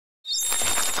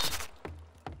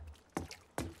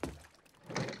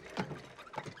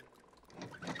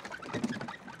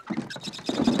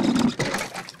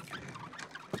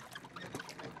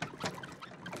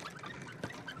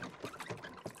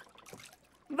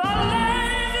The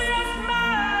laziest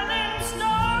man in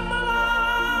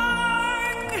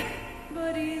Stormalong,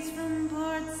 but he's from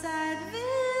Portside Village.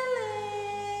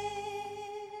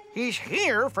 He's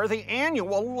here for the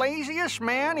annual Laziest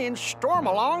Man in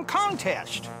Stormalong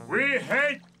contest. We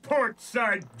hate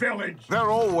Portside Village. They're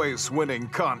always winning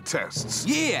contests.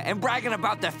 Yeah, and bragging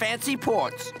about their fancy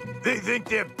ports. They think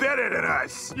they're better than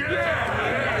us. They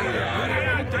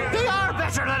are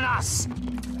better than us.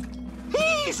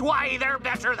 He's why they're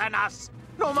better than us.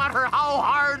 No matter how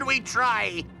hard we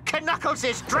try, Knuckles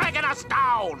is dragging us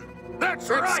down. That's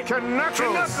right.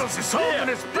 Knuckles. Knuckles is holding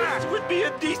us back. This would be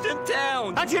a decent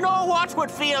town. And you know what would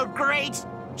feel great?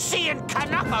 Seeing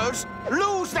Knuckles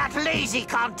lose that lazy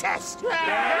contest.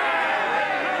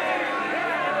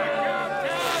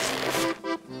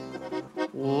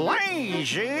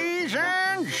 Ladies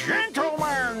and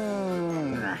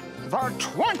gentlemen, the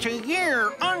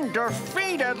 20-year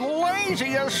undefeated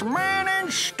laziest man in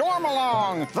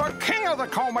Stormalong, the king of the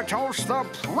comatose, the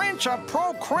prince of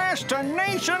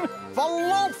procrastination, the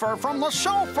loafer from the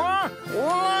sofa,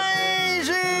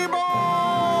 Lazy Bones!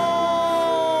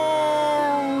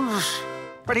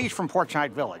 But he's from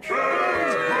Portside Village.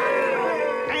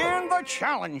 And the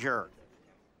challenger,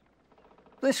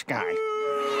 this guy.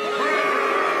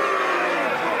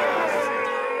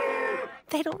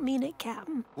 They don't mean it,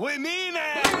 Captain. We mean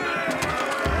it!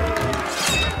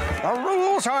 The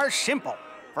rules are simple.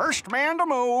 First man to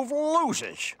move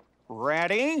loses.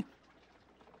 Ready?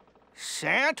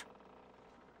 Set?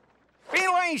 Be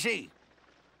lazy.